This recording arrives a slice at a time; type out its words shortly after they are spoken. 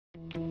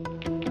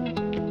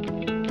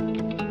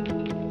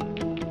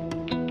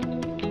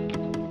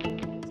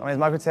My name is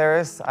Mike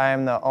Gutierrez. I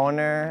am the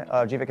owner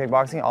of GFIT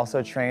Kickboxing, also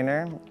a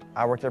trainer.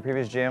 I worked at a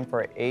previous gym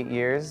for 8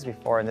 years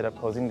before I ended up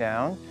closing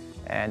down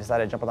and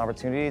decided to jump on the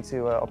opportunity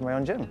to open my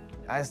own gym.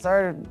 I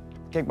started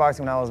kickboxing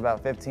when I was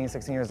about 15,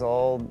 16 years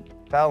old.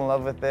 Fell in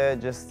love with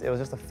it. It was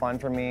just a fun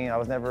for me. I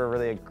was never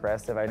really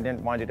aggressive. I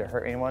didn't want to do to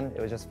hurt anyone.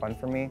 It was just fun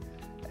for me.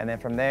 And then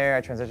from there,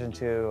 I transitioned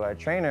to a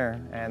trainer.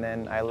 And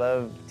then I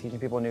love teaching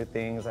people new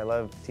things. I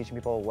love teaching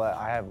people what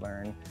I have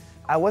learned.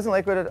 I wasn't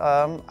Lakewood.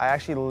 I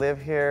actually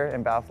live here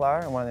in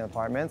Bellflower in one of the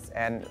apartments.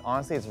 And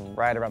honestly, it's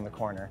right around the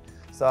corner.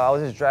 So I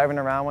was just driving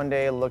around one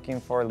day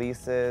looking for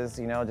leases,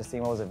 just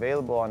seeing what was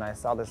available. And I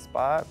saw this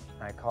spot.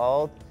 I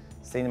called,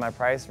 seeing my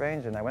price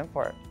range, and I went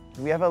for it.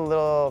 We have a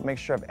little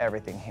mixture of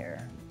everything here.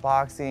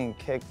 Boxing,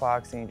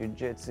 kickboxing,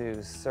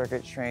 jiu-jitsu,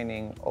 circuit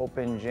training,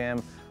 open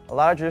gym. A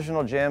lot of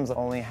traditional gyms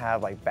only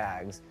have like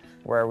bags,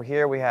 where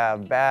here we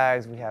have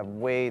bags, we have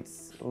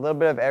weights, a little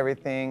bit of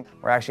everything.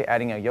 We're actually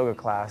adding a yoga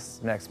class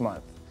next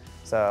month.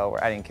 So we're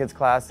adding kids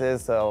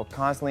classes, so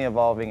constantly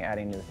evolving,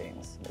 adding new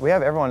things. We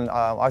have everyone,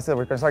 obviously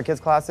we're gonna start kids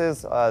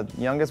classes.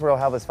 Youngest we'll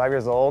have is 5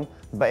 years old,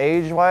 but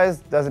age-wise,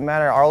 doesn't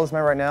matter. Our oldest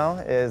member right now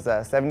is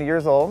 70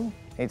 years old.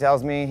 He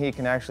tells me he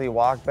can actually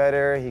walk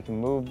better, he can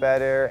move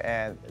better,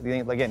 and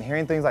again,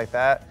 hearing things like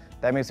that,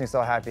 that makes me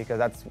so happy because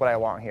that's what I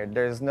want here.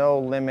 There's no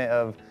limit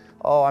of,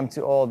 oh, I'm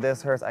too old,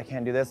 this hurts, I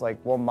can't do this. Like,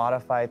 we'll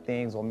modify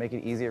things, we'll make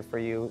it easier for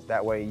you.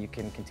 That way you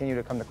can continue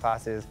to come to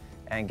classes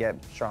and get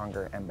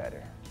stronger and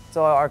better.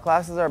 So our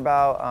classes are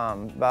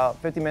about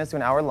 50 minutes to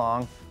an hour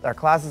long. Our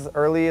classes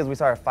early is we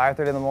start at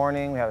 5:30 in the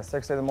morning, we have at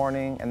 6:30 in the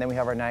morning, and then we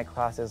have our night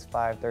classes,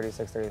 5:30,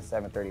 6:30,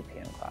 and 7:30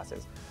 p.m.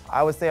 classes.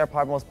 I would say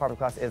our most popular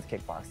class is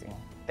kickboxing.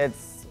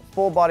 It's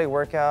full body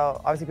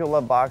workout. Obviously people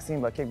love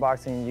boxing, but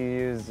kickboxing you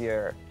use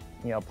your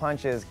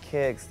punches,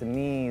 kicks, the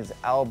knees,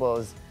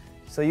 elbows.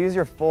 So use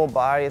your full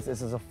body.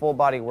 This is a full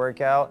body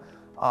workout.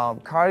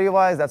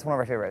 Cardio-wise, that's one of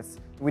our favorites.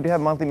 We do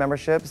have monthly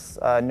memberships,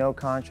 no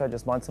contract,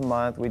 just month to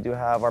month. We do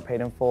have our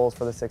paid in fulls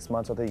for the 6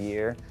 months of the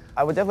year.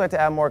 I would definitely like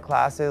to add more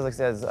classes. Like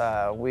I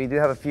said, we do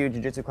have a few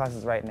jiu-jitsu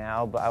classes right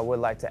now, but I would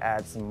like to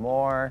add some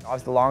more.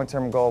 Obviously, the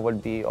long-term goal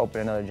would be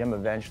open another gym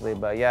eventually,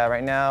 but yeah,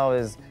 right now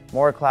is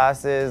more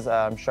classes,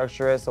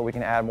 structure it so we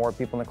can add more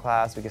people in the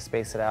class, we can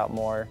space it out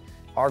more.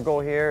 Our goal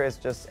here is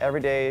just every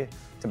day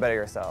to better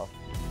yourself.